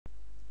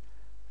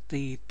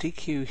The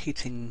DQ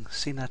Heating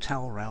Siena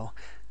towel rail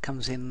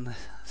comes in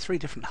 3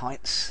 different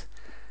heights.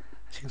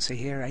 As you can see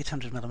here,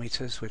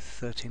 800mm with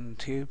 13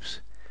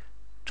 tubes,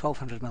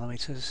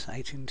 1200mm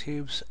 18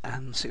 tubes,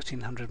 and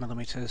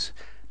 1600mm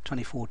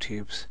 24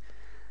 tubes.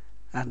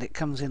 And it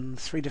comes in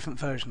 3 different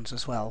versions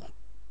as well.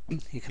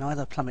 You can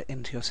either plumb it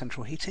into your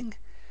central heating,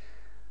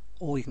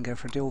 or you can go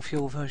for a dual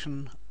fuel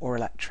version or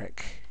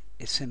electric.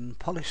 It's in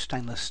polished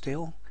stainless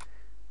steel,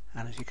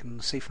 and as you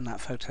can see from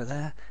that photo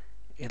there,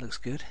 it looks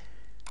good.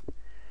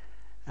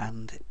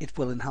 And it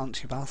will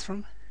enhance your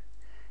bathroom.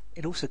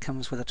 It also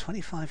comes with a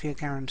 25-year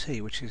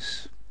guarantee, which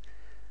is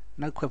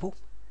no quibble,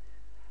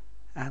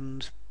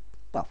 and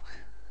well,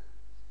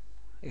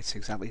 it's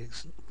exactly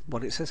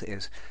what it says it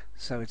is.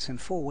 So it's in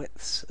 4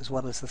 widths as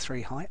well as the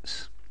 3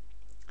 heights.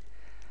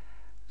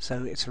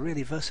 So it's a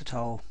really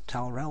versatile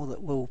towel rail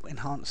that will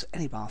enhance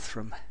any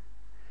bathroom.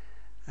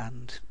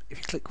 And if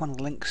you click one of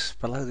the links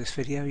below this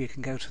video, you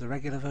can go to the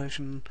regular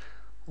version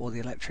or the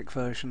electric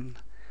version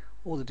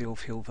or the dual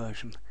fuel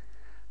version,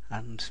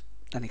 and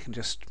then you can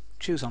just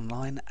choose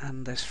online,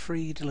 and there's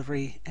free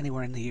delivery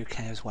anywhere in the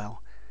UK as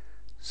well.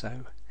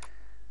 So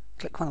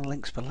click one of the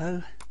links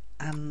below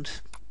and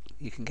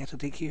you can get a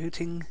DQ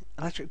Heating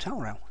electric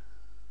towel rail.